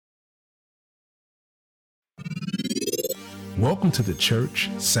Welcome to the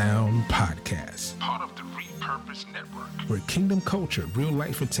Church Sound Podcast, part of the Repurpose Network, where kingdom culture, real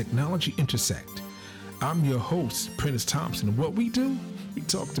life, and technology intersect. I'm your host, Prentice Thompson, and what we do, we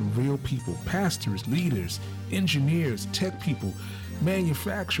talk to real people, pastors, leaders, engineers, tech people,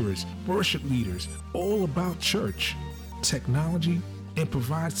 manufacturers, worship leaders, all about church, technology, and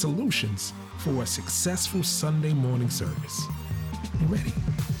provide solutions for a successful Sunday morning service. You ready?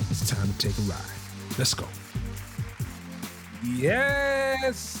 It's time to take a ride. Let's go.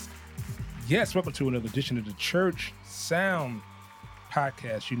 Yes. Welcome to another edition of the Church Sound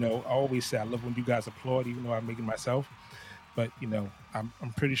Podcast. You know, I always say I love when you guys applaud, even though I'm making myself. But, you know, I'm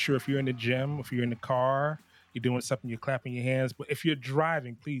pretty sure if you're in the gym, if you're in the car, you're doing something, you're clapping your hands. But if you're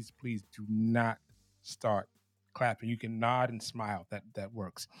driving, please do not start clapping. You can nod and smile. That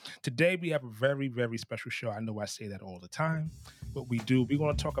works. Today, we have a very, very special show. I know I say that all the time, but we do. We're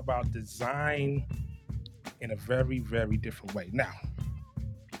going to talk about design in a very, very different way. Now,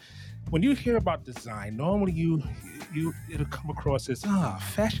 when you hear about design, normally it'll come across as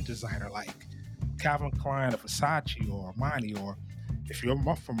fashion designer like Calvin Klein or Versace or Armani, or if you're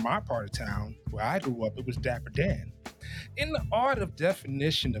from my part of town where I grew up, it was Dapper Dan. In the art of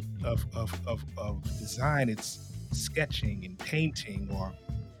definition of design, it's sketching and painting or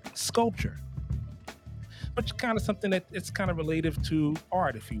sculpture, but it's kind of something that it's kind of relative to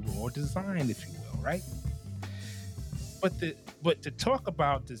art, if you will, or design, if you will, right? But to talk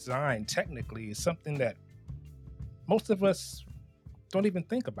about design technically is something that most of us don't even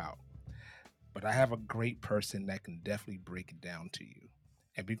think about. But I have a great person that can definitely break it down to you.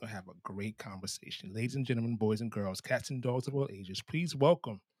 And we're going to have a great conversation. Ladies and gentlemen, boys and girls, cats and dogs of all ages, please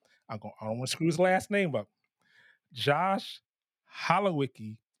welcome, I don't want to screw his last name up, Josh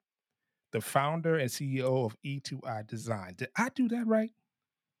Holowicki, the founder and CEO of E2I Design. Did I do that right?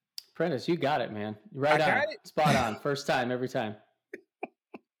 Prentice, you got it, man. Right on. Spot on. First time, every time.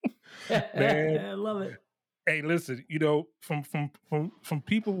 Man, I love it. Hey, listen, you know, from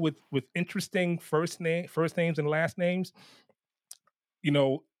people with interesting first names and last names, you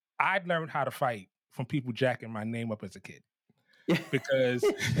know, I learned how to fight from people jacking my name up as a kid.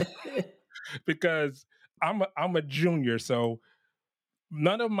 Because I'm a junior, so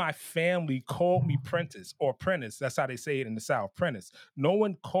none of my family called me Prentice or Prentice. That's how they say it in the South, Prentice. No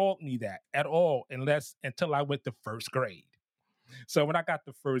one called me that at all until I went to first grade. So when I got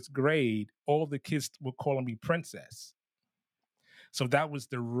to first grade, all the kids were calling me Princess. So that was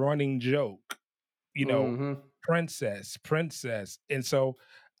the running joke, you know, princess. And so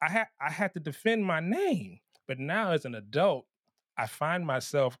I had to defend my name. But now as an adult, I find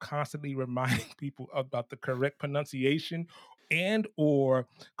myself constantly reminding people about the correct pronunciation and or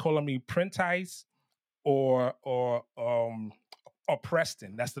calling me Prentice or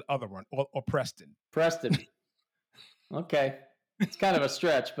Preston. That's the other one. Or Preston. Preston. Okay. It's kind of a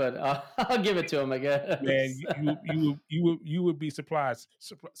stretch, but I'll give it to him, I guess. Man, you would be surprised.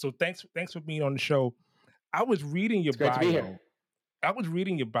 So thanks for being on the show. I was reading your bio. To be here. I was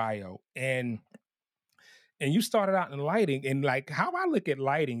reading your bio, and you started out in lighting, and like how I look at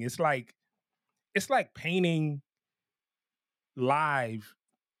lighting, it's like painting live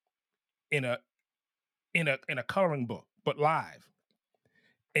in a coloring book, but live.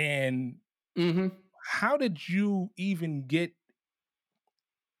 And how did you even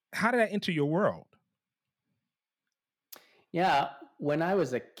how did that enter your world? Yeah, when I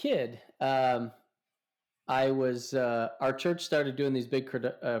was a kid, I was our church started doing these big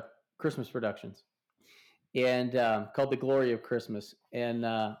Christmas productions, and called The Glory of Christmas. And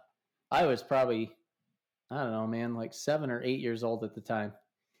I was probably, I don't know, man, like 7 or 8 years old at the time.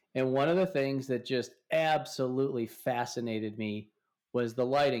 And one of the things that just absolutely fascinated me was the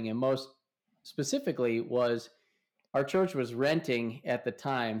lighting, and most specifically was our church was renting at the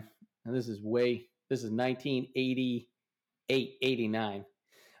time, and this is 1988, 89.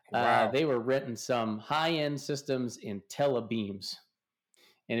 Wow. They were renting some high-end systems in telebeams.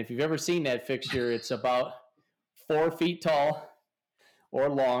 And if you've ever seen that fixture, it's about 4 feet tall or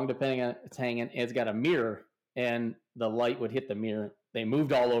long, depending on it's hanging. It's got a mirror, and the light would hit the mirror. They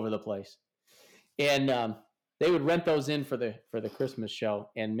moved all over the place. And they would rent those in for the Christmas show.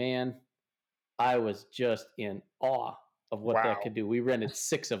 And man, I was just in awe of what that could do. We rented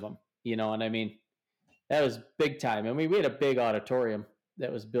 6 of them, you know, and I mean, that was big time. And we had a big auditorium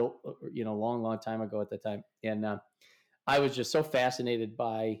that was built, you know, long time ago at the time. And I was just so fascinated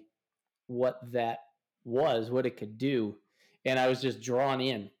by what that was, what it could do. And I was just drawn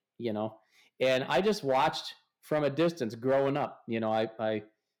in, you know, and I just watched from a distance growing up. You know, I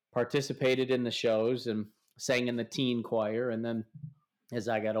participated in the shows and sang in the teen choir. And then as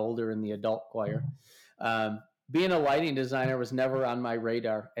I got older in the adult choir, being a lighting designer was never on my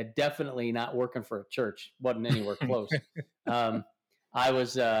radar, and definitely not working for a church. Wasn't anywhere close. I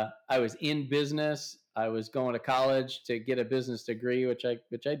was in business. I was going to college to get a business degree, which I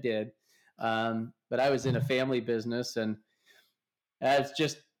did. But I was in a family business, and I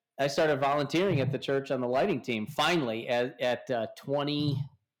started volunteering at the church on the lighting team. Finally, at 20,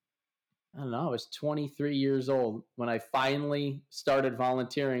 I don't know, I was 23 years old when I finally started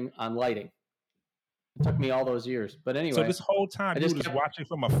volunteering on lighting. It took me all those years, but anyway. So this whole time you were just watching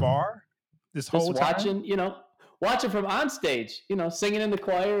from afar. This whole time, watching from on stage, singing in the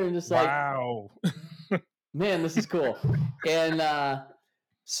choir, and just wow, man, this is cool. And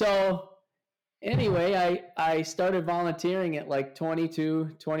so anyway, I started volunteering at like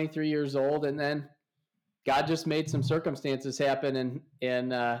 22, 23 years old, and then God just made some circumstances happen,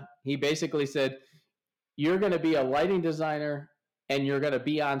 and he basically said, "You're going to be a lighting designer, and you're going to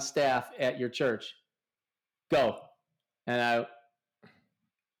be on staff at your church. Go." And that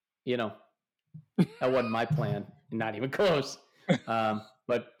wasn't my plan, not even close.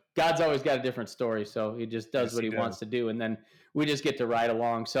 But God's always got a different story, so he just does what he wants to do, and then we just get to ride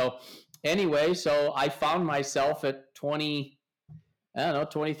along. So anyway, so I found myself at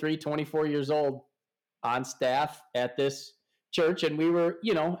 23, 24 years old on staff at this church, and we were,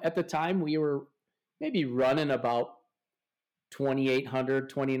 at the time we were maybe running about 2,800,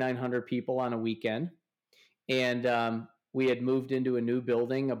 2,900 people on a weekend. And we had moved into a new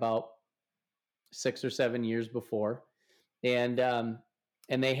building about 6 or 7 years before. And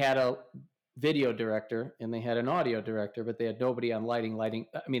they had a video director and they had an audio director, but they had nobody on lighting.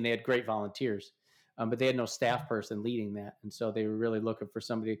 I mean, they had great volunteers, but they had no staff person leading that. And so they were really looking for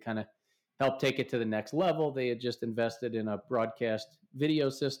somebody to kind of help take it to the next level. They had just invested in a broadcast video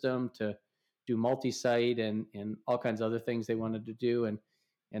system to do multi-site and all kinds of other things they wanted to do.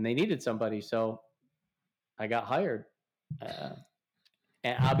 And they needed somebody. So I got hired.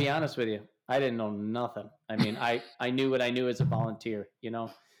 And I'll be honest with you, I didn't know nothing. I mean, I knew what I knew as a volunteer,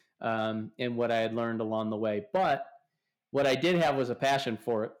 and what I had learned along the way. But what I did have was a passion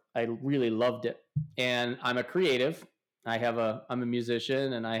for it. I really loved it. And I'm a creative. I'm a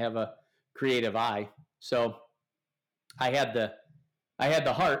musician, and I have a creative eye. So I had the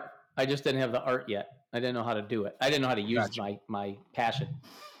heart. I just didn't have the art yet. I didn't know how to do it. I didn't know how to use my passion.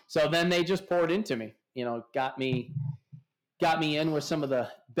 So then they just poured into me, got me in with some of the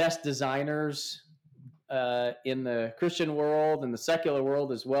best designers in the Christian world and the secular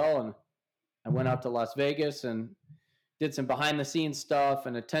world as well. And I went out to Las Vegas and did some behind the scenes stuff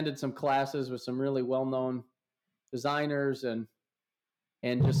and attended some classes with some really well-known designers and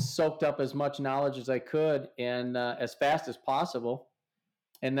just soaked up as much knowledge as I could and as fast as possible.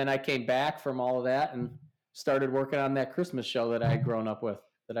 And then I came back from all of that and started working on that Christmas show that I had grown up with,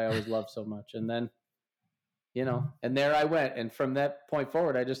 that I always loved so much. And then, and there I went. And from that point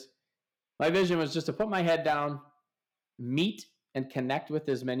forward, my vision was just to put my head down, meet and connect with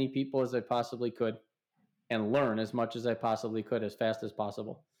as many people as I possibly could, and learn as much as I possibly could as fast as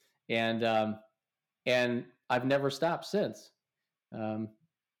possible. And I've never stopped since. After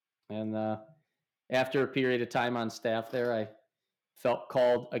a period of time on staff there, I felt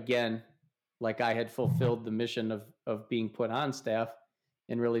called again, like I had fulfilled the mission of being put on staff,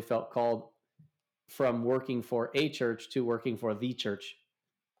 and really felt called from working for a church to working for the church.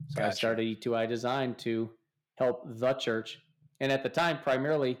 So gotcha. I started E2I Design to help the church. And at the time,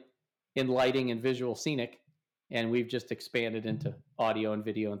 primarily in lighting and visual scenic. And we've just expanded into audio and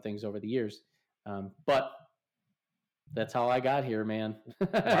video and things over the years. But that's how I got here, man.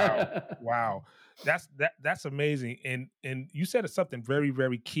 Wow. That's amazing. And you said something very,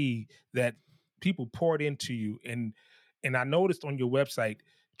 very key, that people poured into you. And I noticed on your website,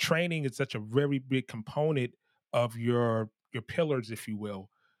 training is such a very big component of your pillars, if you will.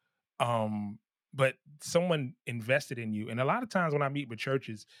 But someone invested in you. And a lot of times when I meet with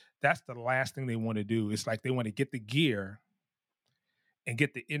churches, that's the last thing they want to do. It's like they want to get the gear and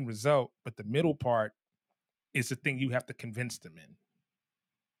get the end result, but the middle part is the thing you have to convince them in.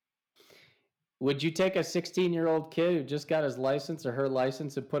 Would you take a 16-year-old kid who just got his license or her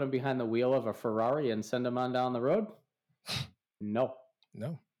license and put him behind the wheel of a Ferrari and send him on down the road? No.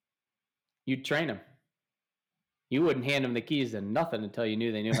 You'd train him. You wouldn't hand them the keys to nothing until you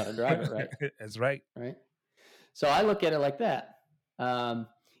knew they knew how to drive it, right? That's right. Right. So I look at it like that.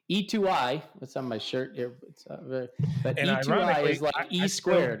 E2I, that's on my shirt here. But and E2I is like E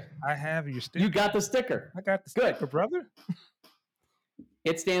squared. I have your sticker. You got the sticker. I got the sticker, brother.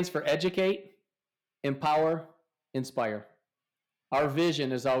 It stands for educate, empower, inspire. Our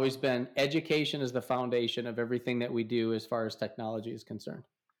vision has always been education is the foundation of everything that we do as far as technology is concerned.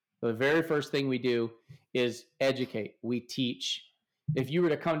 The very first thing we do is educate. We teach. If you were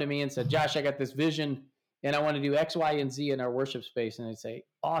to come to me and say, Josh, I got this vision and I want to do X, Y, and Z in our worship space, and I'd say,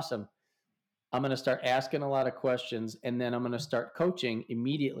 awesome. I'm going to start asking a lot of questions, and then I'm going to start coaching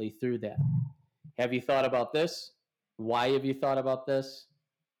immediately through that. Have you thought about this? Why have you thought about this?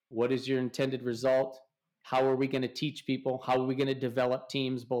 What is your intended result? How are we going to teach people? How are we going to develop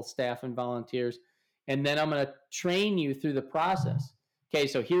teams, both staff and volunteers? And then I'm going to train you through the process. Okay,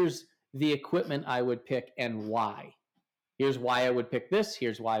 so here's the equipment I would pick and why. Here's why I would pick this.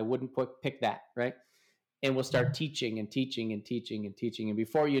 Here's why I wouldn't pick that, right? And we'll start teaching and teaching and teaching and teaching. And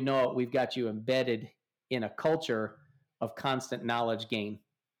before you know it, we've got you embedded in a culture of constant knowledge gain.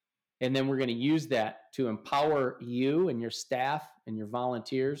 And then we're going to use that to empower you and your staff and your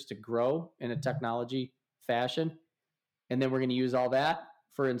volunteers to grow in a technology fashion. And then we're going to use all that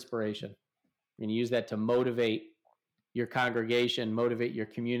for inspiration. We're going to use that to motivate your congregation, motivate your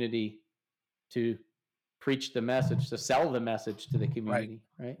community to preach the message, to sell the message to the community,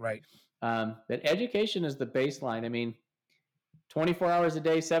 right? But education is the baseline. I mean, 24 hours a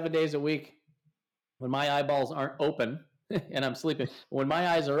day, 7 days a week, when my eyeballs aren't open and I'm sleeping, when my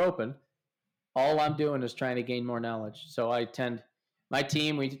eyes are open, all I'm doing is trying to gain more knowledge. So I attend my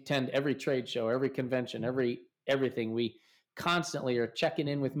team, we attend every trade show, every convention, everything. We constantly are checking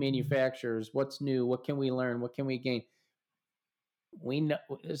in with manufacturers. What's new? What can we learn? What can we gain? We know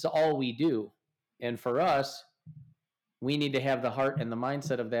it's all we do. And for us, we need to have the heart and the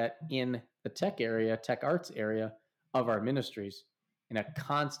mindset of that in the tech area, tech arts area of our ministries, in a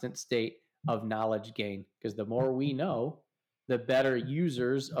constant state of knowledge gain. Because the more we know, the better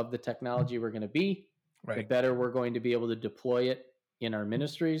users of the technology we're going to be, the better we're going to be able to deploy it in our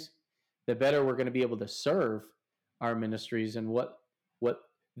ministries, the better we're going to be able to serve our ministries and what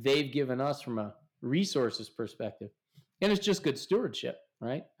they've given us from a resources perspective. And it's just good stewardship,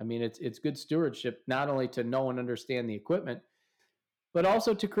 right? I mean, it's good stewardship, not only to know and understand the equipment, but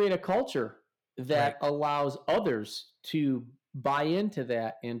also to create a culture that allows others to buy into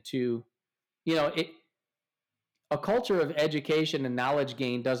that and to, a culture of education and knowledge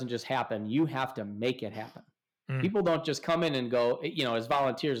gain doesn't just happen. You have to make it happen. People don't just come in and go, as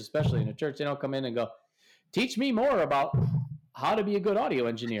volunteers, especially in a church, they don't come in and go, teach me more about how to be a good audio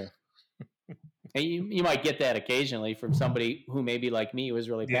engineer. And you might get that occasionally from somebody who maybe like me was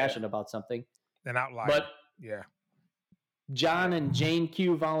really passionate about something. An outlier. But John and Jane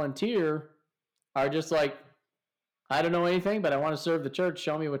Q volunteer are just like, I don't know anything, but I want to serve the church.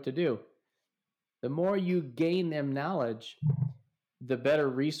 Show me what to do. The more you gain them knowledge, the better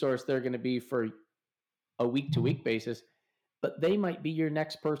resource they're going to be for a week-to-week basis. But they might be your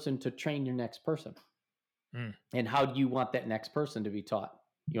next person to train your next person. And how do you want that next person to be taught?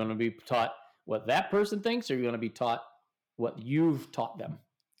 You want to be taught what that person thinks, or you want to be taught what you've taught them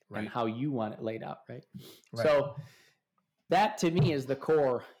and how you want it laid out, right? So that to me is the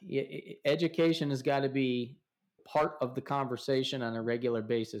core. Education has got to be part of the conversation on a regular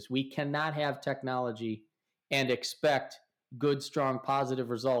basis. We cannot have technology and expect good, strong, positive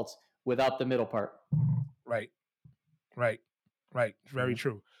results without the middle part. Right. Very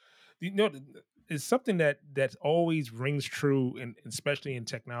true. It's something that always rings true, and especially in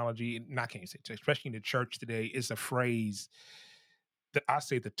technology, and I can't say, especially in the church today, is a phrase that I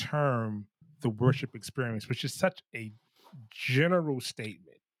say the term, the worship experience, which is such a general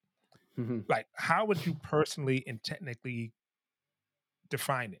statement. Like, how would you personally and technically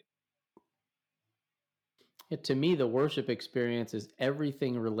define it? To me, the worship experience is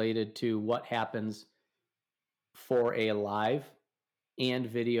everything related to what happens for a live and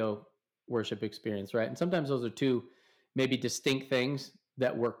video worship experience, right? And sometimes those are two maybe distinct things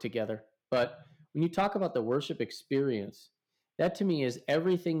that work together. But when you talk about the worship experience, that to me is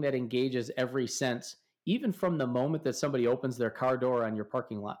everything that engages every sense, even from the moment that somebody opens their car door on your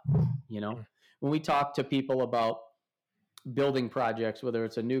parking lot. When we talk to people about building projects, whether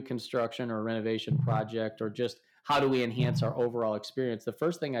it's a new construction or renovation project, or just how do we enhance our overall experience, the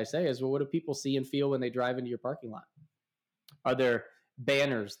first thing I say is, well, what do people see and feel when they drive into your parking lot? Are there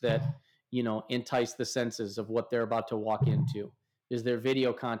banners that entice the senses of what they're about to walk into? Is there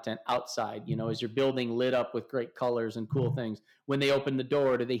video content outside? Is your building lit up with great colors and cool things? When they open the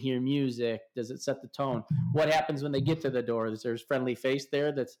door, do they hear music? Does it set the tone? What happens when they get to the door? Is there a friendly face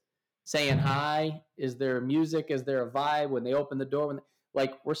there that's saying hi? Is there music? Is there a vibe when they open the door?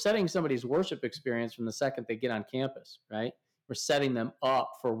 We're setting somebody's worship experience from the second they get on campus, right? We're setting them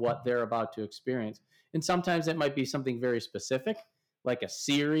up for what they're about to experience. And sometimes it might be something very specific, like a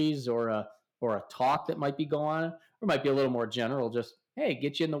series or a talk that might be going on, or it might be a little more general, just, hey,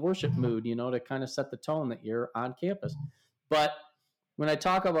 get you in the worship mood, to kind of set the tone that you're on campus. But when I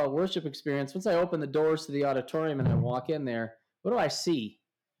talk about worship experience, once I open the doors to the auditorium and I walk in there, what do I see?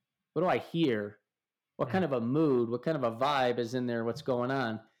 What do I hear? What kind of a mood, what kind of a vibe is in there? What's going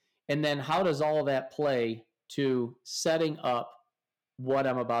on? And then how does all that play to setting up what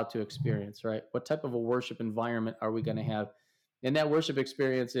I'm about to experience, right? What type of a worship environment are we going to have? And that worship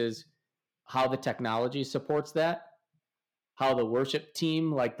experience is how the technology supports that, how the worship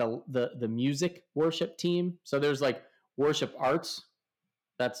team, like the music worship team. So there's like worship arts,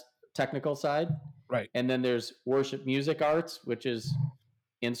 that's technical side. Right. And then there's worship music arts, which is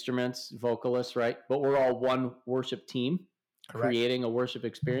instruments, vocalists, right? But we're all one worship team. Correct. Creating a worship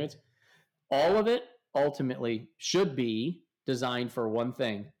experience. All of it ultimately should be designed for one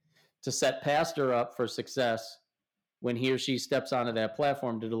thing, to set pastor up for success when he or she steps onto that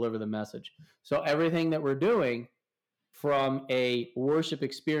platform to deliver the message. So everything that we're doing from a worship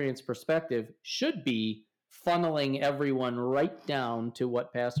experience perspective should be funneling everyone right down to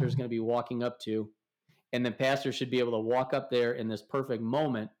what pastor is going to be walking up to. And then pastor should be able to walk up there in this perfect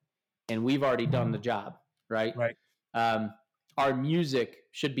moment, and we've already done the job, right? Right. Our music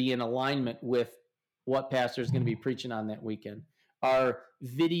should be in alignment with what pastor is going to be preaching on that weekend. Our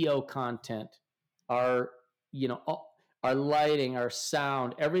video content, our lighting, our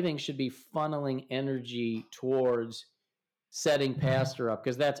sound, everything should be funneling energy towards setting pastor up,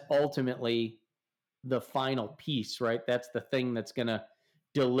 because that's ultimately the final piece, right? That's the thing that's going to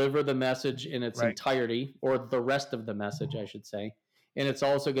deliver the message in its entirety, or the rest of the message, I should say. And it's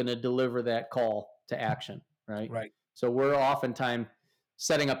also going to deliver that call to action, right? Right. So we're oftentimes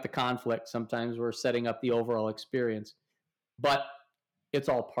setting up the conflict. Sometimes we're setting up the overall experience, but it's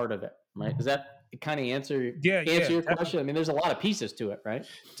all part of it, right? Does that kind of answer your definitely. question? I mean, there's a lot of pieces to it, right?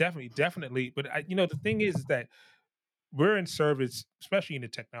 Definitely. But the thing is that we're in service, especially in the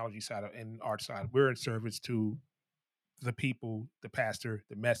technology side and art side, we're in service to the people, the pastor,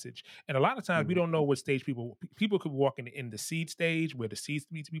 the message. And a lot of times we don't know what stage people could walk in the seed stage where the seeds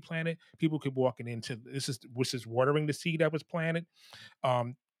need to be planted. People could walk into which is watering the seed that was planted.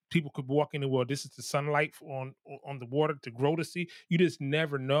 People could walk in and, well, this is the sunlight on the water to grow the seed. You just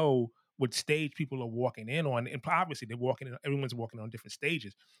never know what stage people are walking in on. And obviously everyone's walking on different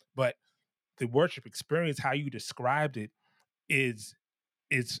stages, but the worship experience, how you described it, is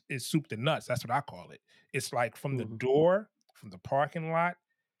soup to nuts. That's what I call it. It's like from the door, from the parking lot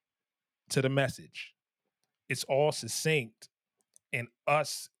to the message. It's all succinct, and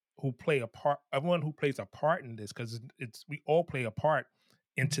us who play a part, everyone who plays a part in this, because we all play a part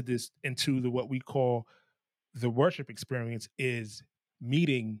into what we call the worship experience, is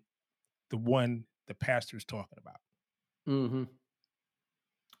meeting the one the pastor is talking about. Mm-hmm.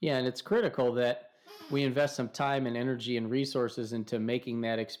 Yeah, and it's critical that we invest some time and energy and resources into making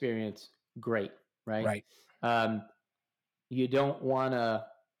that experience great, right? Right. You don't want to,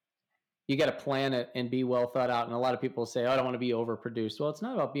 you got to plan it and be well thought out. And a lot of people say, oh, I don't want to be overproduced. Well, it's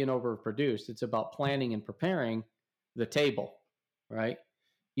not about being overproduced. It's about planning and preparing the table, right?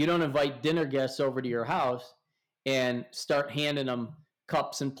 You don't invite dinner guests over to your house and start handing them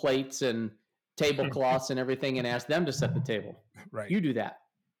cups and plates and tablecloths and everything and ask them to set the table. Right. You do that.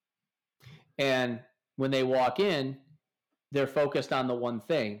 And when they walk in, they're focused on the one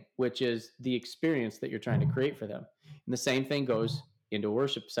thing, which is the experience that you're trying to create for them. And the same thing goes into a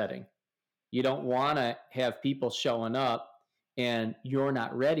worship setting. You don't want to have people showing up and you're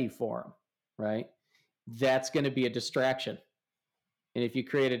not ready for them, right? That's going to be a distraction. And if you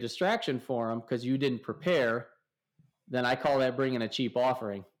create a distraction for them because you didn't prepare, then I call that bringing a cheap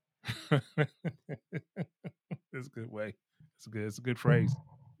offering. That's a good way. It's a good phrase.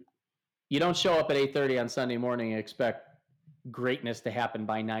 You don't show up at 8:30 on Sunday morning and expect greatness to happen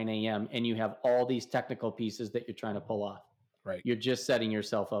by 9 a.m. and you have all these technical pieces that you're trying to pull off. Right. You're just setting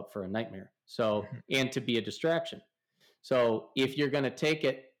yourself up for a nightmare. So, and to be a distraction. So if you're going to take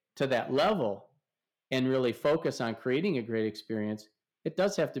it to that level and really focus on creating a great experience, it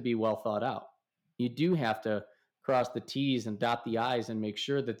does have to be well thought out. You do have to cross the T's and dot the I's and make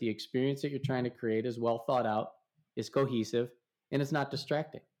sure that the experience that you're trying to create is well thought out, is cohesive, and it's not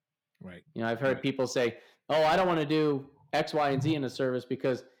distracting. Right. I've heard people say, oh, I don't want to do X, Y, and Z in a service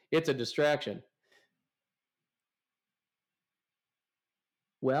because it's a distraction.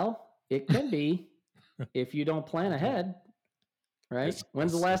 Well, it can be if you don't plan ahead, right?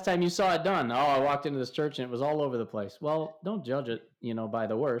 When's the last time you saw it done? Oh, I walked into this church and it was all over the place. Well, don't judge it, by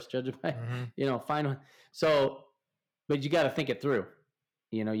the worst. Judge it by, find one. So, but you got to think it through.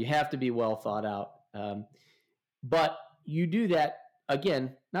 You have to be well thought out. But you do that,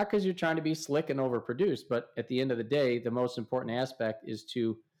 again, not because you're trying to be slick and overproduced, but at the end of the day, the most important aspect is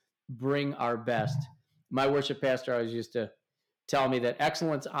to bring our best. My worship pastor always used to tell me that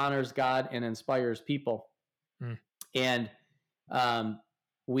excellence honors God and inspires people. Mm. And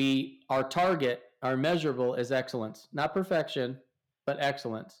our target, our measurable is excellence, not perfection, but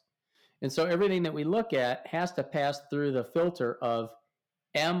excellence. And so everything that we look at has to pass through the filter of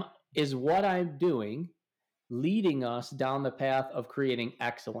is what I'm doing leading us down the path of creating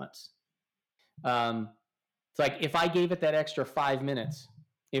excellence. It's like if I gave it that extra 5 minutes,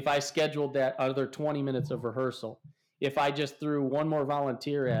 if I scheduled that other 20 minutes of rehearsal, if I just threw one more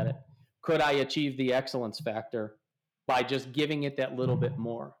volunteer at it, could I achieve the excellence factor by just giving it that little bit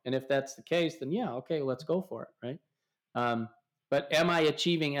more? And if that's the case, then yeah, okay, let's go for it, right? But am I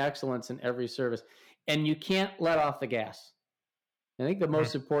achieving excellence in every service? And you can't let off the gas. I think the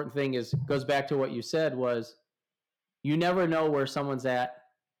most important thing goes back to what you said was you never know where someone's at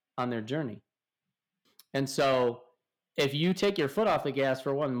on their journey. And so if you take your foot off the gas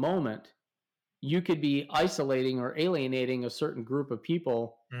for one moment, you could be isolating or alienating a certain group of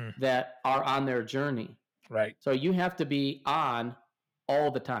people that are on their journey. Right. So you have to be on all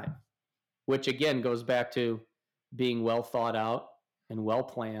the time, which again goes back to being well thought out and well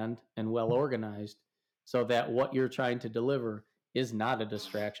planned and well organized so that what you're trying to deliver is not a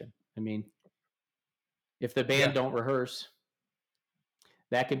distraction. I mean, if the band don't rehearse,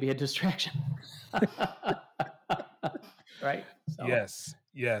 that could be a distraction. Right? So. Yes.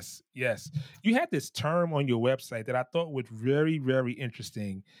 You had this term on your website that I thought was very, very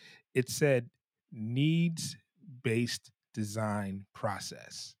interesting. It said needs-based design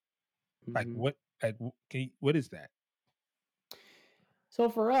process. Like what? What is that? So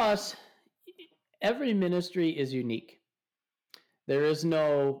for us, every ministry is unique. There is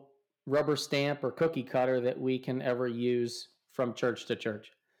no rubber stamp or cookie cutter that we can ever use from church to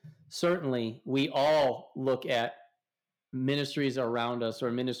church. Certainly, we all look at ministries around us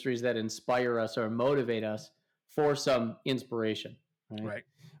or ministries that inspire us or motivate us for some inspiration. Right?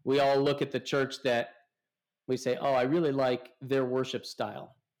 We all look at the church that we say, oh, I really like their worship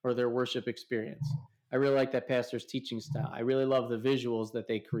style or their worship experience. I really like that pastor's teaching style. I really love the visuals that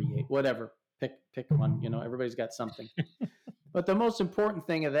they create. Whatever, pick one. Everybody's got something. But the most important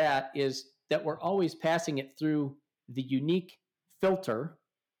thing of that is that we're always passing it through the unique filter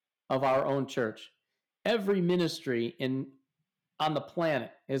of our own church. Every ministry on the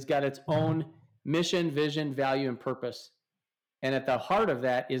planet has got its own mission, vision, value, and purpose. And at the heart of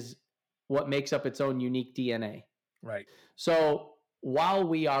that is what makes up its own unique DNA. Right. So while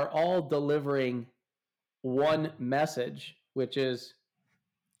we are all delivering one message, which is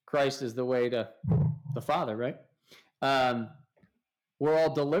Christ is the way to the Father, right? We're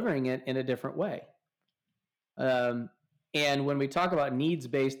all delivering it in a different way. And when we talk about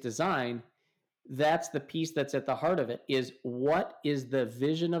needs-based design, that's the piece that's at the heart of it, is what is the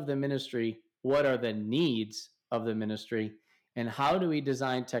vision of the ministry? What are the needs of the ministry? And how do we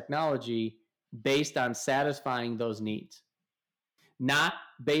design technology based on satisfying those needs? Not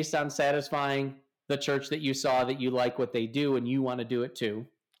based on satisfying the church that you saw that you like what they do and you want to do it too.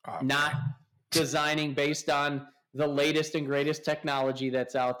 Not designing based on the latest and greatest technology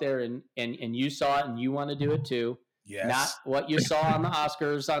that's out there and you saw it and you want to do it too. Yes. Not what you saw on the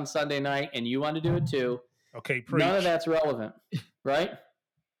Oscars on Sunday night and you want to do it too. Okay, preach. None of that's relevant, right?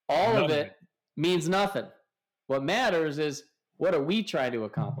 All of it means nothing. What matters is what are we trying to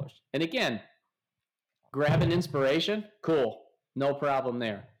accomplish? And again, grab an inspiration, cool, no problem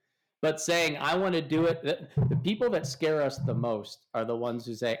there. But saying, I want to do it, the people that scare us the most are the ones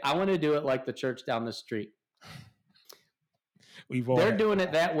who say, I want to do it like the church down the street. They're doing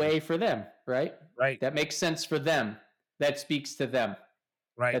it that way for them, right? Right. That makes sense for them. That speaks to them.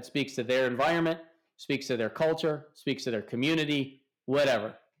 Right. That speaks to their environment, speaks to their culture, speaks to their community,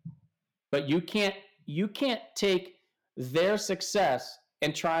 whatever. But you can't take their success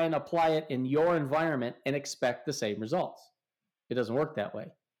and try and apply it in your environment and expect the same results. It doesn't work that way.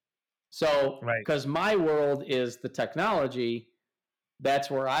 So, because my world is the technology, that's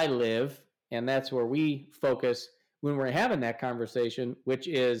where I live, and that's where we focus when we're having that conversation, which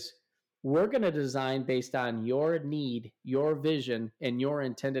is we're going to design based on your need, your vision, and your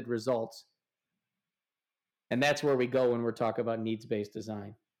intended results. And that's where we go when we're talking about needs-based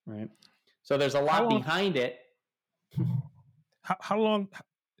design, right? So there's a lot behind it. How long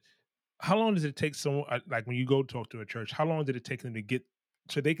does it take someone, like when you go talk to a church, how long did it take them to get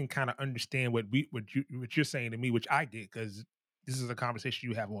so they can kind of understand what you're saying to me, which I get, because this is a conversation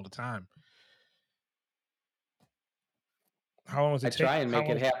you have all the time. How long does it take? I try and make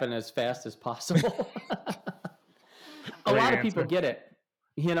it happen as fast as possible. A lot of people get it.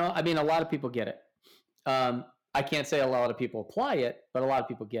 A lot of people get it. I can't say a lot of people apply it, but a lot of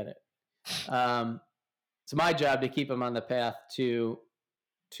people get it. it's my job to keep them on the path to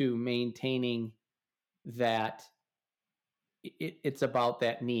maintaining that it's about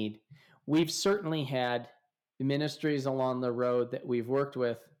that need. We've certainly had ministries along the road that we've worked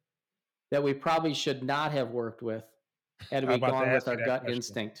with that we probably should not have worked with had we gone with our gut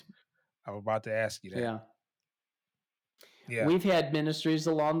instinct. I was about to ask you that. Yeah. Yeah. We've had ministries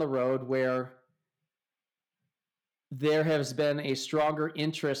along the road where there has been a stronger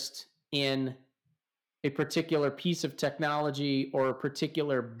interest in a particular piece of technology or a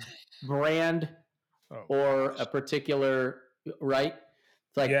particular brand or a particular, right?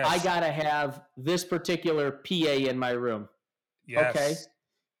 It's like, I got to have this particular PA in my room. Yes. Okay.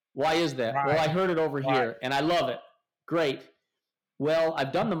 Why is that? Right. Well, I heard it over here and I love it. Great. Well,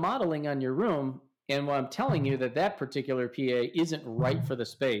 I've done the modeling on your room, and I'm telling you that particular PA isn't right for the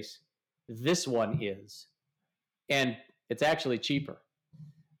space. This one is. And it's actually cheaper.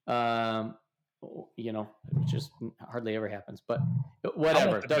 It just hardly ever happens, but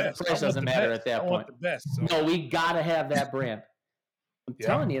whatever. Price doesn't matter at that point. No, we got to have that brand. I'm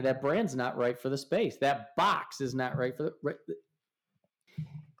telling you, that brand's not right for the space. That box is not right for the. Right.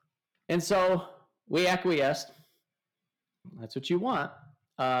 And so we acquiesced. That's what you want,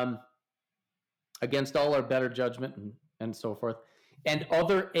 against all our better judgment and so forth. And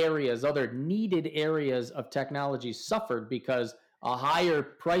other needed areas of technology suffered because a higher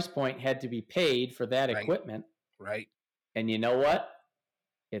price point had to be paid for that equipment. Right. And you know what?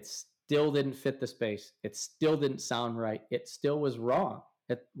 It still didn't fit the space. It still didn't sound right. It still was wrong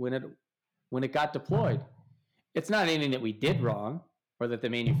when it got deployed. It's not anything that we did wrong or that the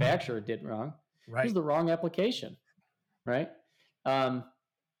manufacturer did wrong. Right. It was the wrong application. Right. And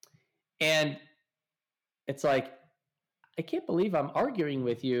it's like, I can't believe I'm arguing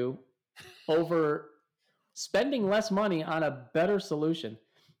with you over spending less money on a better solution.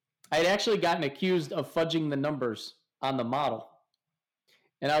 I had actually gotten accused of fudging the numbers on the model.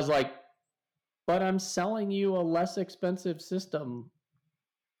 And I was like, but I'm selling you a less expensive system.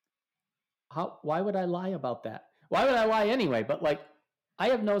 Why would I lie about that? Why would I lie anyway? But like, I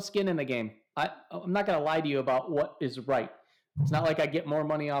have no skin in the game. I'm not going to lie to you about what is right. It's not like I get more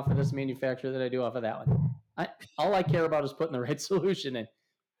money off of this manufacturer than I do off of that one. All I care about is putting the right solution in.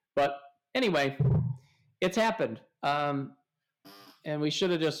 But anyway, it's happened. And we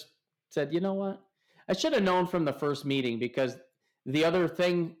should have just said, you know what? I should have known from the first meeting, because the other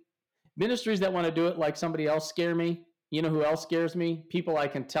thing, ministries that want to do it like somebody else scare me. You know who else scares me? People I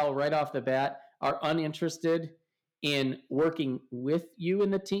can tell right off the bat are uninterested in working with you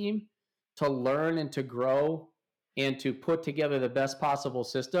and the team to learn and to grow and to put together the best possible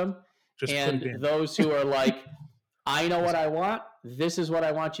system. And those who are like, I know what I want. This is what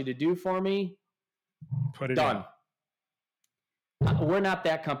I want you to do for me. Put it done. We're not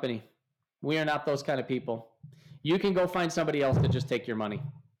that company. We are not those kind of people. You can go find somebody else to just take your money.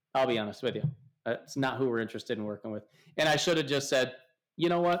 I'll be honest with you. It's not who we're interested in working with. And I should have just said, you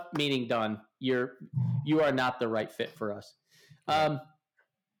know what? Meeting done. You are not the right fit for us.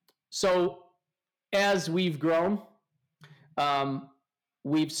 So as we've grown,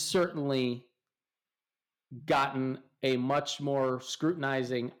 we've certainly gotten a much more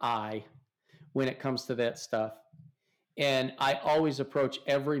scrutinizing eye when it comes to that stuff. And I always approach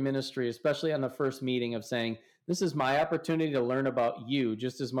every ministry, especially on the first meeting, of saying, this is my opportunity to learn about you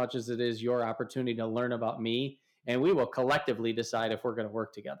just as much as it is your opportunity to learn about me. And we will collectively decide if we're going to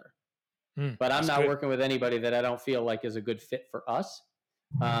work together. But I'm not working with anybody that I don't feel like is a good fit for us.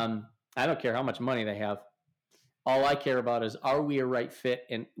 I don't care how much money they have. All I care about is, are we a right fit?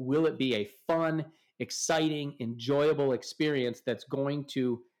 And will it be a fun, exciting, enjoyable experience that's going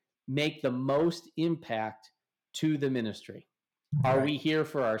to make the most impact to the ministry? Are we here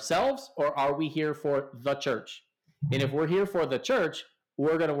for ourselves, or are we here for the church? And if we're here for the church,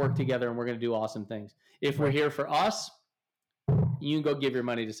 we're going to work together and we're going to do awesome things. If we're here for us, you can go give your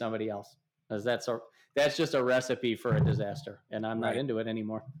money to somebody else, because that's just a recipe for a disaster. And I'm not into it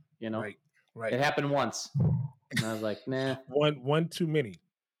anymore. You know, It happened once. And I was like, nah. One too many.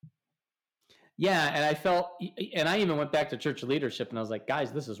 Yeah, and I felt, and I even went back to church leadership and I was like,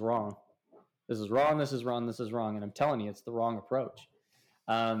 guys, this is wrong. This is wrong, this is wrong, this is wrong. And I'm telling you, it's the wrong approach.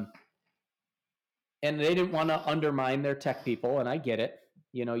 And they didn't want to undermine their tech people, and I get it.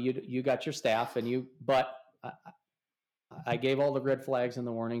 You know, you got your staff, but I gave all the red flags and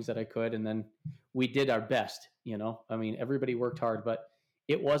the warnings that I could, and then we did our best, you know. I mean, everybody worked hard, but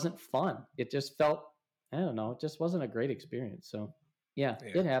it wasn't fun. It just felt, I don't know, it just wasn't a great experience. So yeah.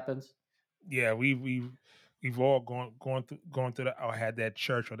 It happens. Yeah, we've all gone through that, or had that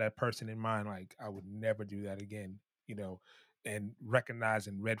church or that person in mind. Like, I would never do that again. You know, and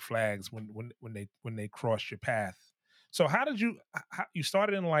recognizing red flags when they cross your path. So how did you how, you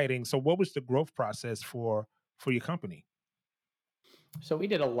started in lighting? So what was the growth process for your company? So we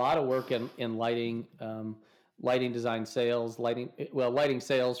did a lot of work in lighting, lighting design sales, lighting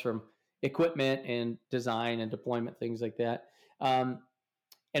sales from equipment and design and deployment, things like that. Um,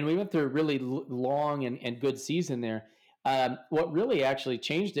 and we went through a really long and good season there. What really actually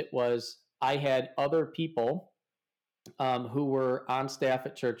changed it was I had other people who were on staff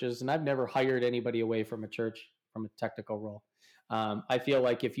at churches, and I've never hired anybody away from a church from a technical role. I feel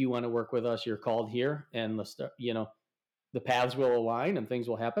like if you want to work with us, you're called here, and the paths will align and things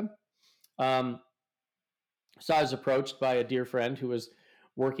will happen. Um, so I was approached by a dear friend who was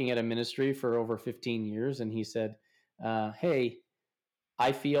working at a ministry for over 15 years, and he said, "Hey,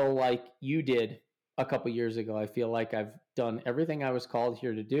 I feel like you did a couple years ago. I feel like I've done everything I was called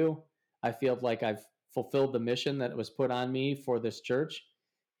here to do. I feel like I've fulfilled the mission that was put on me for this church.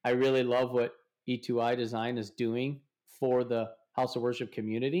 I really love what E2I Design is doing for the House of Worship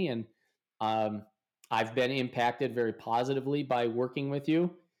community, and um, I've been impacted very positively by working with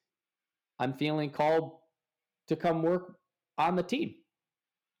you. I'm feeling called to come work on the team."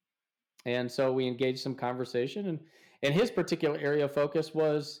 And so we engaged some conversation, and his particular area of focus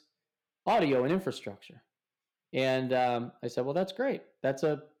was audio and infrastructure. And I said, well, that's great. That's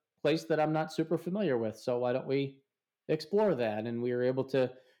a place that I'm not super familiar with. So why don't we explore that? And we were able to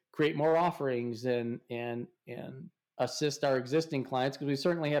create more offerings and assist our existing clients, because we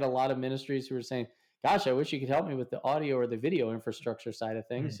certainly had a lot of ministries who were saying, gosh, I wish you could help me with the audio or the video infrastructure side of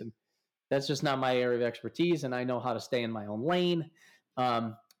things. Mm. And that's just not my area of expertise, and I know how to stay in my own lane.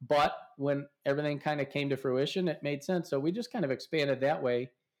 But when everything kind of came to fruition, it made sense. So we just kind of expanded that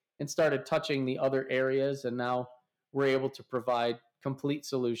way and started touching the other areas. And now we're able to provide complete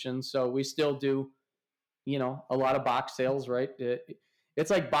solutions. So we still do, a lot of box sales, right?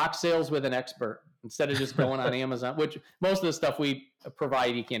 It's like box sales with an expert instead of just going on Amazon, which most of the stuff we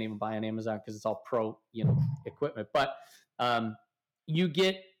provide, you can't even buy on Amazon because it's all pro, equipment. But you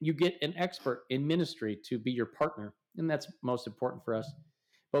get an expert in ministry to be your partner, and that's most important for us.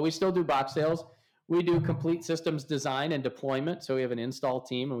 But we still do box sales. We do complete systems design and deployment. So we have an install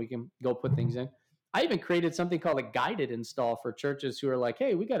team and we can go put things in. I even created something called a guided install for churches who are like,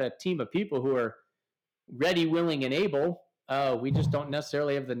 hey, we got a team of people who are ready, willing, and able. We just don't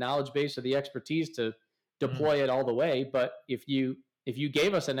necessarily have the knowledge base or the expertise to deploy it all the way. But if you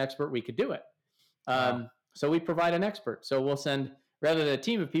gave us an expert, we could do it. Wow. So we provide an expert. So we'll send, rather than a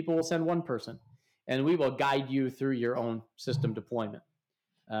team of people, we'll send one person, and we will guide you through your own system deployment.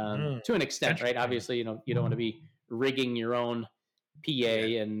 To an extent, right? Obviously, you don't want to be rigging your own PA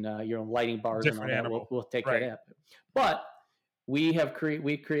and your own lighting bars Different and all animal. that. We'll take Right. that out. But we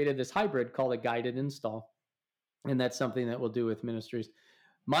created this hybrid called a guided install, and that's something that we'll do with ministries.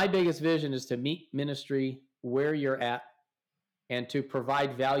 My biggest vision is to meet ministry where you're at and to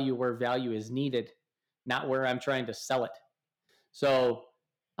provide value where value is needed, not where I'm trying to sell it. So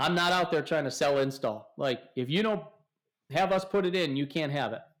I'm not out there trying to sell install. Like, if you don't have us put it in, you can't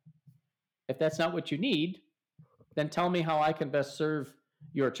have it. If that's not what you need, then tell me how I can best serve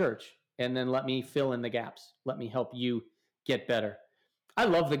your church, and then let me fill in the gaps. Let me help you get better. I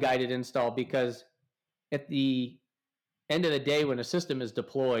love the guided install because at the end of the day, when a system is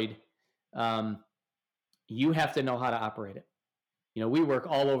deployed, you have to know how to operate it. We work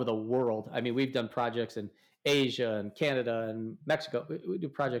all over the world. I mean, we've done projects in Asia and Canada and Mexico. We do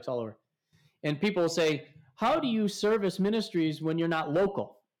projects all over. And people say, how do you service ministries when you're not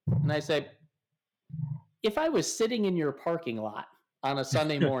local? And I say, if I was sitting in your parking lot on a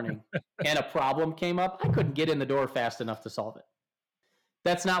Sunday morning and a problem came up, I couldn't get in the door fast enough to solve it.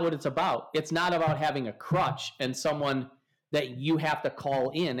 That's not what it's about. It's not about having a crutch and someone that you have to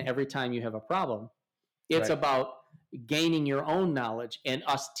call in every time you have a problem. It's Right. about gaining your own knowledge and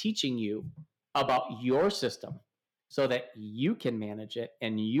us teaching you about your system so that you can manage it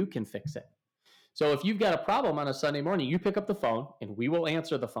and you can fix it. So if you've got a problem on a Sunday morning, you pick up the phone and we will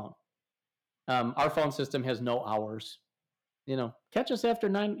answer the phone. Our phone system has no hours. Catch us after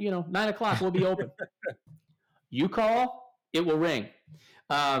 9:00, we'll be open. You call, it will ring.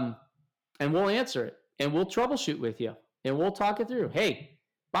 And we'll answer it, and we'll troubleshoot with you, and we'll talk it through. Hey,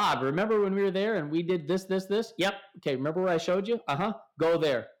 Bob, remember when we were there and we did this, this, this? Yep. Okay, remember where I showed you? Go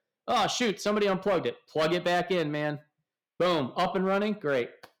there. Oh, shoot, somebody unplugged it. Plug it back in, man. Boom, up and running. Great.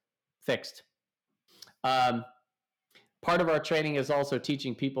 Fixed. Part of our training is also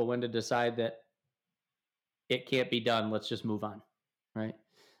teaching people when to decide that it can't be done. Let's just move on, right?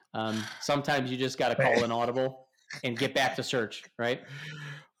 Sometimes you just got to call an audible and get back to search, right?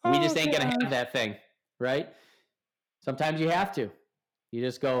 We just ain't going to have that thing, right? Sometimes you have to. You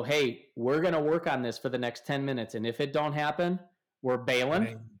just go, hey, we're going to work on this for the next 10 minutes. And if it don't happen, we're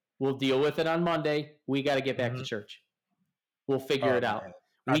bailing. We'll deal with it on Monday. We got to get back to church. We'll figure it out.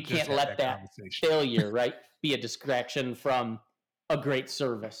 Man. We can't let that failure, right, be a distraction from a great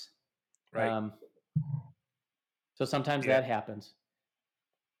service. Right. So sometimes that happens.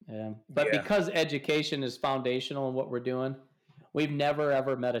 But because education is foundational in what we're doing, we've never,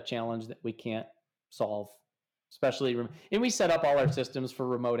 ever met a challenge that we can't solve. Especially, and we set up all our systems for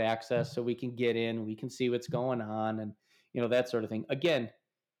remote access so we can get in, we can see what's going on, and that sort of thing. Again,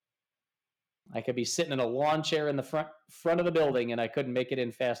 I could be sitting in a lawn chair in the front of the building, and I couldn't make it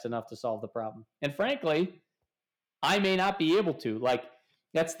in fast enough to solve the problem. And frankly, I may not be able to. Like,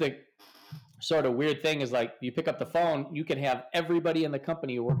 that's the sort of weird thing is, like, you pick up the phone, you can have everybody in the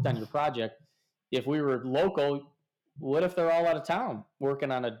company who worked on your project. If we were local, what if they're all out of town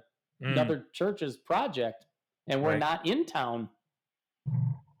working on another church's project? And we're not in town.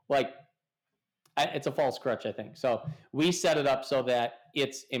 Like, it's a false crutch, I think. So we set it up so that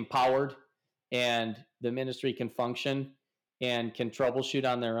it's empowered and the ministry can function and can troubleshoot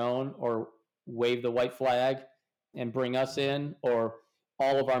on their own or wave the white flag and bring us in, or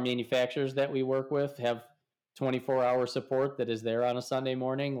all of our manufacturers that we work with have 24-hour support that is there on a Sunday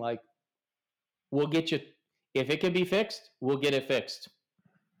morning. Like, we'll get you, if it can be fixed, we'll get it fixed,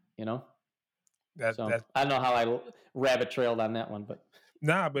 I don't know how I rabbit trailed on that one, but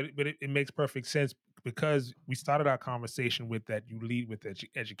it makes perfect sense, because we started our conversation with that you lead with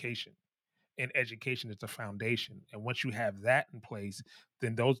education, and education is the foundation. And once you have that in place,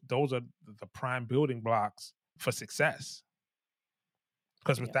 then those are the prime building blocks for success.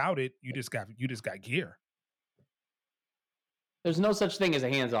 Because without it, you just got gear. There's no such thing as a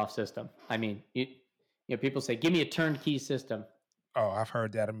hands-off system. I mean, people say, "Give me a turnkey system." Oh, I've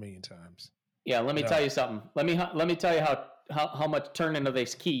heard that a million times. Yeah, let me tell you something. Let me tell you how much turning of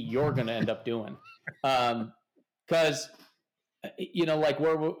this key you're going to end up doing, because like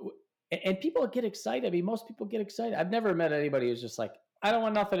and people get excited. I mean, most people get excited. I've never met anybody who's just like, I don't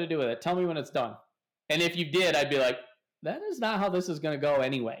want nothing to do with it. Tell me when it's done. And if you did, I'd be like, that is not how this is going to go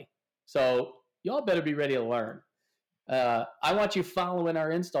anyway. So y'all better be ready to learn. I want you following our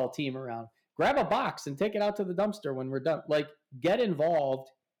install team around. Grab a box and take it out to the dumpster when we're done. Like, get involved.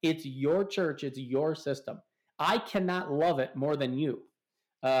 It's your church. It's your system. I cannot love it more than you.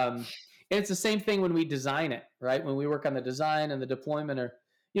 And it's the same thing when we design it, right? When we work on the design and the deployment, or,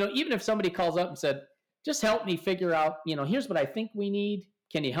 even if somebody calls up and said, just help me figure out, here's what I think we need.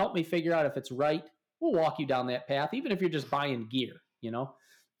 Can you help me figure out if it's right? We'll walk you down that path, even if you're just buying gear,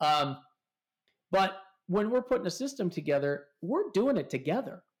 But when we're putting a system together, we're doing it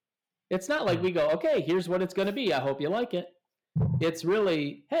together. It's not like we go, okay, here's what it's going to be. I hope you like it. It's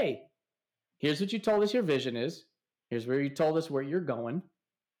really, hey, here's what you told us your vision is. Here's where you told us where you're going.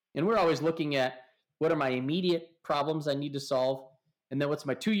 And we're always looking at, what are my immediate problems I need to solve? And then what's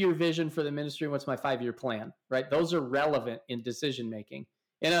my 2-year vision for the ministry? What's my 5-year plan, right? Those are relevant in decision-making.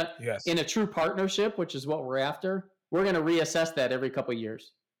 In a true partnership, which is what we're after, we're going to reassess that every couple of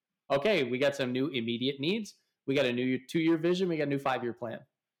years. Okay, we got some new immediate needs. We got a new 2-year vision. We got a new 5-year plan.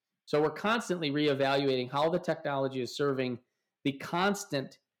 So we're constantly reevaluating how the technology is serving the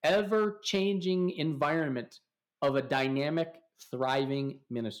constant, ever-changing environment of a dynamic, thriving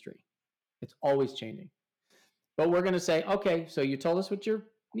ministry. It's always changing. But we're going to say, okay, so you told us what your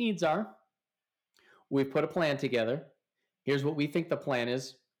needs are. We've put a plan together. Here's what we think the plan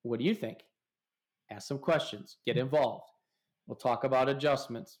is. What do you think? Ask some questions. Get involved. We'll talk about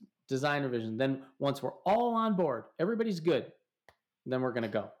adjustments, design revision. Then once we're all on board, everybody's good, then we're going to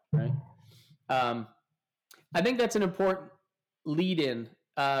go, right? I think that's an important lead-in.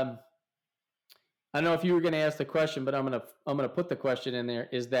 I don't know if you were going to ask the question, but I'm going to put the question in there,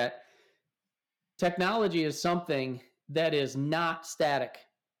 is that technology is something that is not static.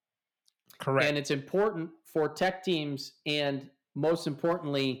 Correct. And it's important for tech teams, and most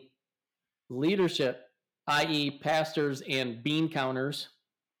importantly, leadership, i.e. pastors and bean counters.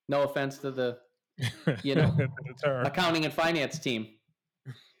 No offense to the, accounting and finance team.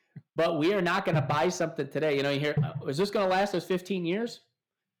 But we are not going to buy something today. You hear, is this going to last us 15 years?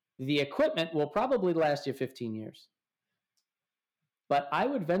 The equipment will probably last you 15 years. But I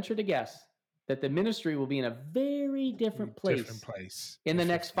would venture to guess that the ministry will be in a very different place in the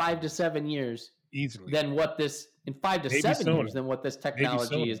next 5 to 7 years, easily, than what this, in 5 to 7 years, than what this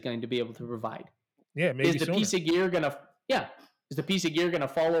technology is going to be able to provide. Yeah, maybe is the piece of gear going to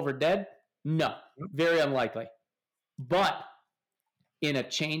fall over dead? No, very unlikely. But in a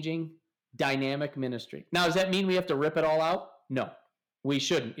changing, dynamic ministry. Now, does that mean we have to rip it all out? No, we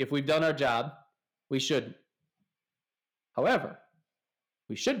shouldn't. If we've done our job, we shouldn't. However,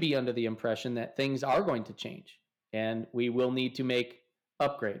 we should be under the impression that things are going to change and we will need to make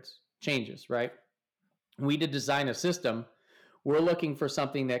upgrades, changes, right? We to design a system, we're looking for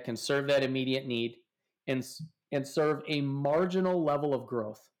something that can serve that immediate need and and serve a marginal level of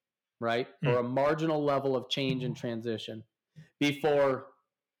growth, right? Or a marginal level of change and transition before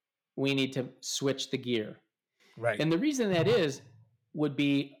we need to switch the gear. Right. And the reason that would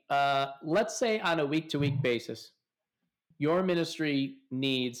be, let's say on a week-to-week basis, your ministry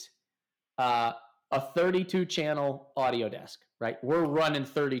needs a 32 channel audio desk, right? We're running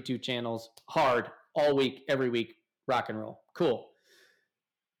 32 channels hard all week, every week, rock and roll. Cool.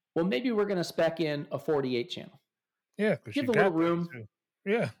 Well, maybe we're going to spec in a 48 channel. Yeah, because give a little room.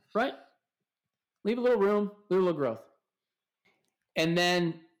 Yeah. Right? Leave a little room, leave a little growth. And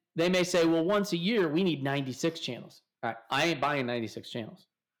then they may say, well, once a year, we need 96 channels. All right, I ain't buying 96 channels.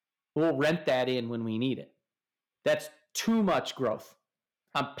 We'll rent that in when we need it. That's too much growth.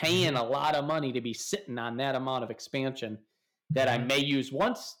 I'm paying a lot of money to be sitting on that amount of expansion that I may use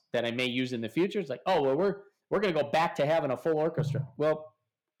once, that I may use in the future. It's like, oh, well, we're going to go back to having a full orchestra. Well,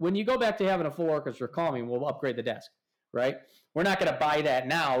 when you go back to having a full orchestra, call me. We'll upgrade the desk, right? We're not going to buy that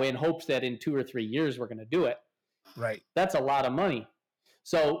now in hopes that in 2 or 3 years we're going to do it. Right. That's a lot of money.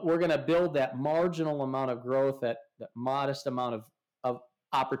 So we're going to build that marginal amount of growth, that modest amount of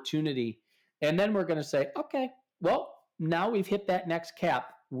opportunity. And then we're going to say, okay, well, now we've hit that next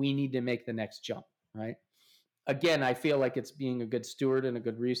cap. We need to make the next jump, right? Again, I feel like it's being a good steward and a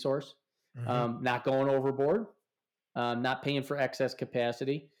good resource, not going overboard, not paying for excess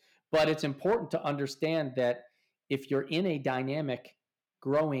capacity. But it's important to understand that if you're in a dynamic,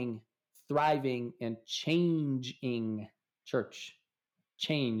 growing, thriving, and changing church,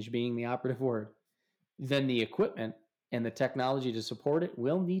 change being the operative word, then the equipment and the technology to support it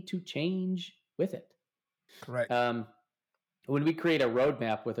will need to change with it. Correct. When we create a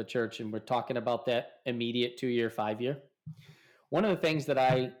roadmap with a church and we're talking about that immediate 2-year, 5-year, one of the things that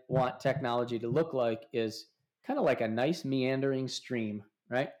I want technology to look like is kind of like a nice meandering stream,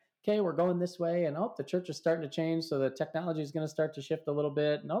 right? Okay, we're going this way, and the church is starting to change, so the technology is going to start to shift a little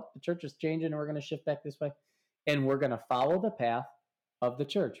bit, and the church is changing, and we're going to shift back this way, and we're going to follow the path of the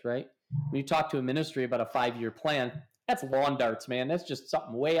church, right? When you talk to a ministry about a 5-year plan, that's lawn darts, man. That's just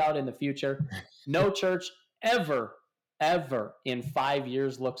something way out in the future. No church ever in 5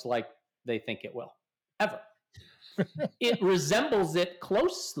 years looks like they think it will, ever. It resembles it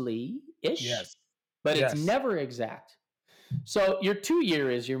closely-ish, yes, but it's never exact. So your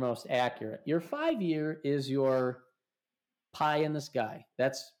 2-year is your most accurate. Your 5-year is your pie in the sky.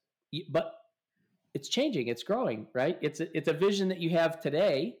 But it's changing. It's growing, right? It's a vision that you have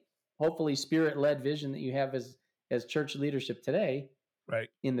today, hopefully spirit-led vision that you have as church leadership today. Right.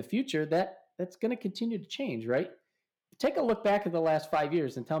 In the future, that's going to continue to change, right? Take a look back at the last 5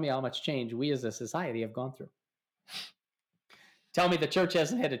 years and tell me how much change we as a society have gone through. Tell me the church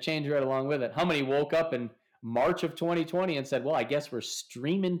hasn't had to change right along with it. How many woke up in March of 2020 and said, well, I guess we're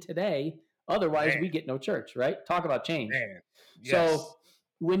streaming today. Otherwise, we get no church, right? Talk about change. Yes. So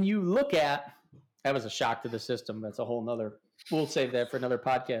when you look at, that was a shock to the system. That's a whole nother, we'll save that for another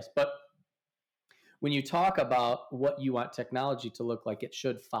podcast. But when you talk about what you want technology to look like, it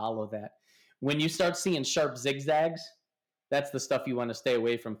should follow that. When you start seeing sharp zigzags, that's the stuff you want to stay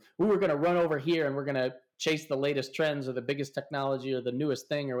away from. We're going to run over here and we're going to chase the latest trends or the biggest technology or the newest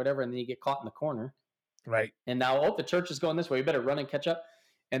thing or whatever, and then you get caught in the corner. Right. And now, the church is going this way. You better run and catch up.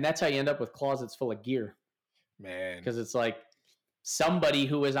 And that's how you end up with closets full of gear. Man. Because it's like somebody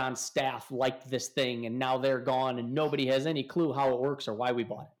who was on staff liked this thing and now they're gone and nobody has any clue how it works or why we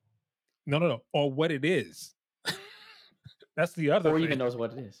bought it. No. Or what it is. That's the other thing. Or even knows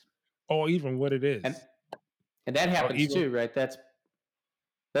what it is. Or even what it is. And that happens too, right? That's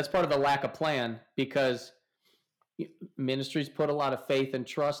part of the lack of plan, because ministries put a lot of faith and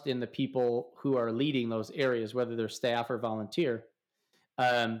trust in the people who are leading those areas, whether they're staff or volunteer.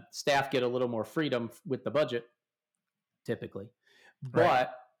 Staff get a little more freedom with the budget, typically. Right.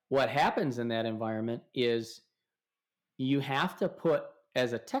 But what happens in that environment is you have to put,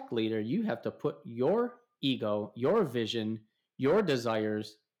 as a tech leader, you have to put your ego, your vision, your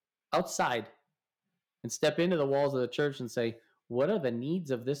desires outside and step into the walls of the church and say, what are the needs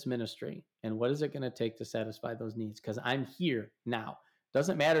of this ministry? And what is it going to take to satisfy those needs? Because I'm here now.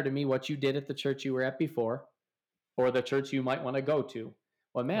 Doesn't matter to me what you did at the church you were at before or the church you might want to go to.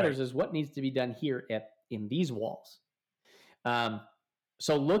 What matters is what needs to be done here in these walls.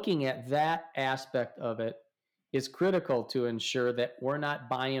 So looking at that aspect of it is critical to ensure that we're not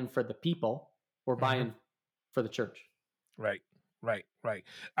buying for the people, we're buying for the church. Right.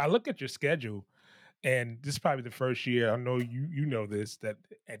 I look at your schedule And this is probably the first year, I know you know this, that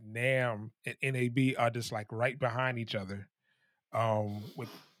at NAM and NAB are just like right behind each other. With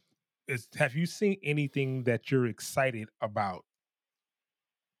have you seen anything that you're excited about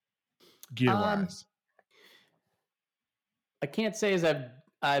gear Um, wise? I can't say as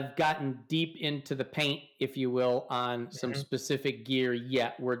I've gotten deep into the paint, if you will, on some Mhm. specific gear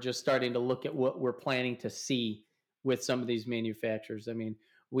yet. We're just starting to look at what we're planning to see with some of these manufacturers. I mean,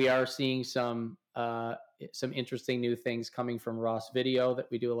 we are seeing some interesting new things coming from Ross Video that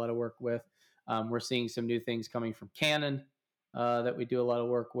we do a lot of work with. We're seeing some new things coming from Canon that we do a lot of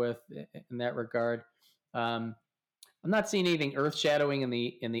work with in that regard. Um, I'm not seeing anything earth shadowing in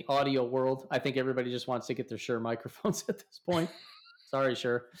the audio world. I think everybody just wants to get their Shure microphones at this point. Sorry,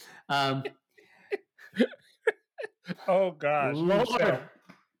 Shure. Um, Oh gosh, you Lord, sound.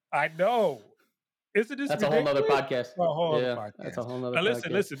 I know. Isn't this that's a whole nother ridiculous? podcast. A whole other Yeah, that's a podcast. whole nother But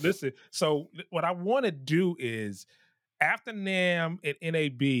listen, podcast. listen, listen. So what I want to do is after NAM and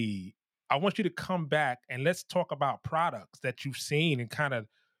NAB, I want you to come back and let's talk about products that you've seen and kind of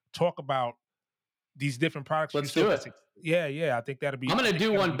talk about these different products you Let's saw. do it. Yeah, yeah. I'm I going to think do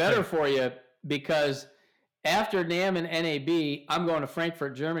that'll one be better great. for you because after NAM and NAB, I'm going to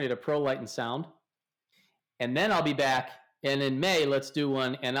Frankfurt, Germany to Pro Light and Sound. And then I'll be back. And in May, let's do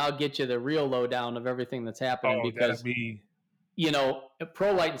one, and I'll get you the real lowdown of everything that's happening Oh, that'll because, be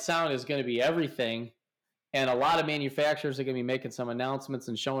Pro Light and Sound is going to be everything. And a lot of manufacturers are going to be making some announcements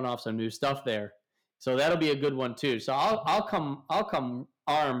and showing off some new stuff there. So that'll be a good one too. So I'll come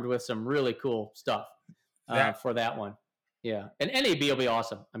armed with some really cool stuff that. for that one. Yeah, and NAB will be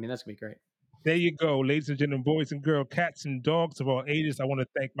awesome. I mean, that's gonna be great. There you go, ladies and gentlemen, boys and girls, cats and dogs of all ages. I want to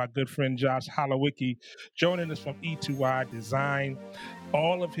thank my good friend Josh Holowicki joining us from E2I Design.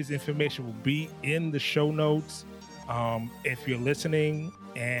 All of his information will be in the show notes. If you're listening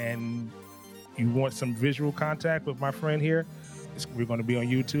and you want some visual contact with my friend here, we're going to be on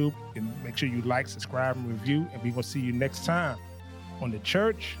YouTube. And make sure you like, subscribe, and review. And we're going to see you next time on the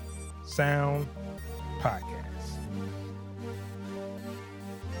Church Sound Podcast.